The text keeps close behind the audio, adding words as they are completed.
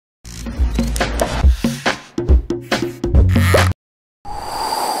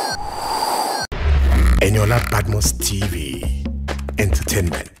Eniola Badmus TV.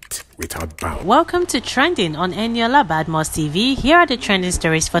 Entertainment without bounds. Welcome to Trending on Eniola Badmus TV. Here are the trending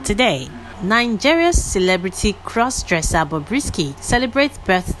stories for today. Nigeria's celebrity cross-dresser Bobrisky celebrates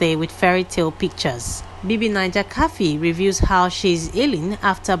birthday with fairy tale pictures. Bibi Naija Cafe reveals how she is healing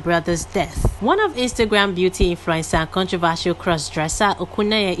after brother's death. One of Instagram beauty influencer and controversial cross-dresser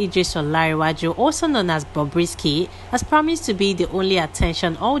Okuneye Idris Olariwaju, also known as Bobrisky, has promised to be the only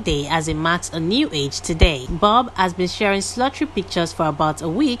attention all day as it marks a new age today. Bob has been sharing sultry pictures for about a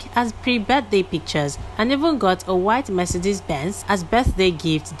week as pre-birthday pictures and even got a white Mercedes-Benz as birthday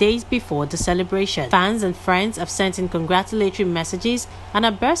gift days before the celebration. Fans and friends have sent in congratulatory messages, and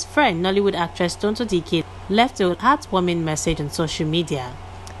her best friend, Nollywood actress Tonto Dike, left a heartwarming message on social media.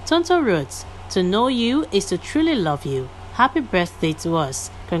 Tonto wrote, "To know you is to truly love you. Happy birthday to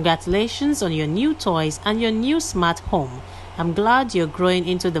us. Congratulations on your new toys and your new smart home. I'm glad you're growing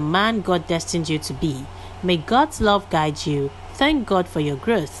into the man God destined you to be. May God's love guide you. Thank God for your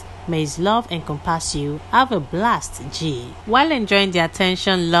growth. May His love encompass you. Have a blast, G." While enjoying the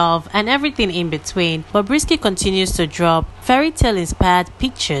attention, love, and everything in between, Bobrisky continues to drop fairy tale inspired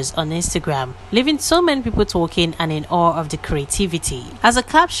pictures on Instagram, leaving so many people talking and in awe of the creativity. As a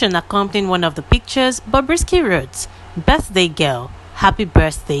caption accompanying one of the pictures, Bobrisky wrote, "Birthday girl, happy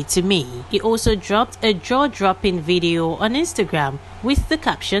birthday to me." He also dropped a jaw-dropping video on Instagram with the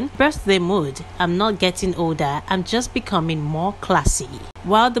caption, "Birthday mood, I'm not getting older, I'm just becoming more classy."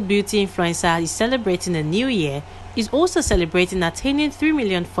 While the beauty influencer is celebrating a new year, is also celebrating attaining 3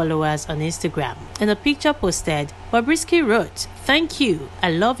 million followers on Instagram. In a picture posted, Bobrisky wrote, "Thank you, I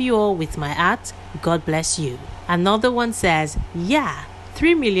love you all with my heart, God bless you." Another one says, "Yeah,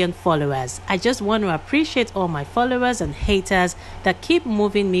 3 million followers. I just want to appreciate all my followers and haters that keep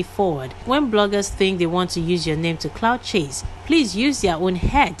moving me forward. When bloggers think they want to use your name to clout chase, please use their own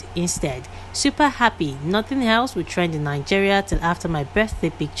head instead. Super happy. Nothing else will trend in Nigeria till after my birthday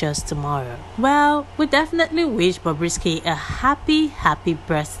pictures tomorrow." Well, we definitely wish Bobrisky a happy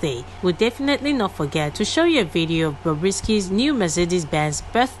birthday. We'll definitely not forget to show you a video of Bobrisky's new Mercedes-Benz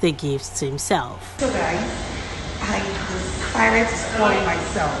birthday gifts to himself. So guys, I decided to spoil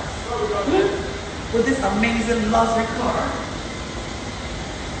myself with this amazing luxury car.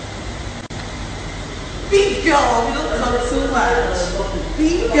 Big girl, we don't talk too much.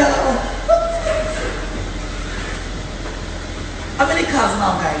 Big girl. How many cars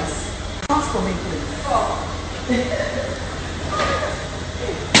now, guys? Count for me, please.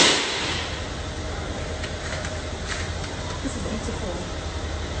 This is beautiful.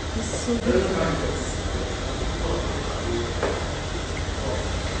 This is so beautiful.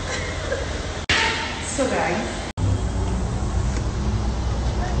 So guys,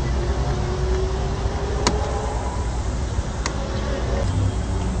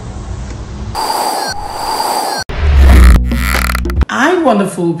 Hi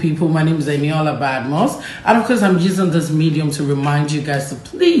wonderful people, my name is Eniola Badmus, and of course I'm using this medium to remind you guys to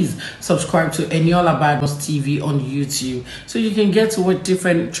please subscribe to Eniola Badmus TV on YouTube so you can get to what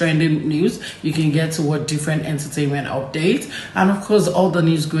different trending news, you can get to what different entertainment updates, and of course all the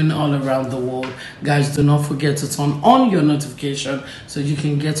news going all around the world. Guys, do not forget to turn on your notification so you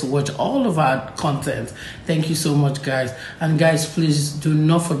can get to watch all of our content. Thank you so much, guys. And guys, please do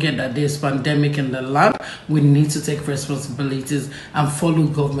not forget that there's pandemic in the land. We need to take responsibilities and follow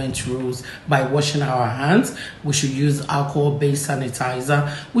government rules by washing our hands. We should use alcohol-based sanitizer.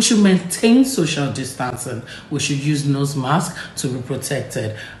 We should maintain social distancing. We should use nose mask to be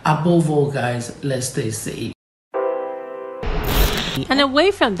protected. Above all, guys, let's stay safe. And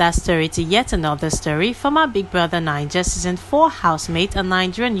away from that story to yet another story, former Big Brother Naija Season 4 housemate and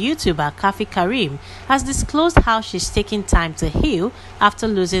Nigerian YouTuber Kafi Karim has disclosed how she's taking time to heal after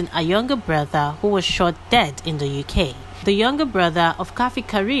losing a younger brother who was shot dead in the UK. The younger brother of Kafi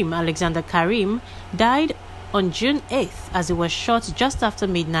Karim, Alexander Karim, died on June 8th as he was shot just after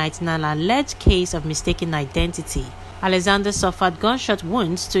midnight in an alleged case of mistaken identity. Alexander suffered gunshot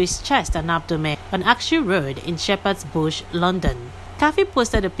wounds to his chest and abdomen on Akshu Road in Shepherd's Bush, London. Kafi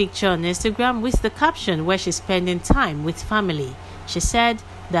posted a picture on Instagram with the caption where she's spending time with family. She said,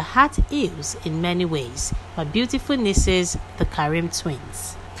 "The heart heals in many ways. My beautiful nieces, the Karim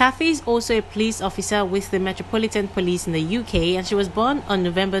twins." Kafi is also a police officer with the Metropolitan Police in the UK, and she was born on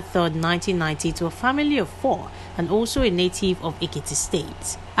November 3rd, 1990 to a family of 4 and also a native of Ekiti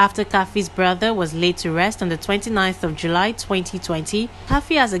State. After Kafi's brother was laid to rest on the 29th of July 2020,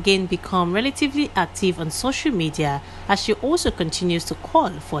 Kafi has again become relatively active on social media as she also continues to call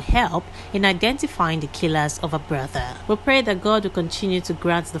for help in identifying the killers of her brother. We pray that God will continue to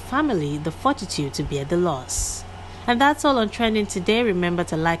grant the family the fortitude to bear the loss. And that's all on trending today. Remember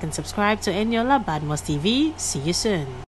to like and subscribe to Eniola Badmus TV. See you soon.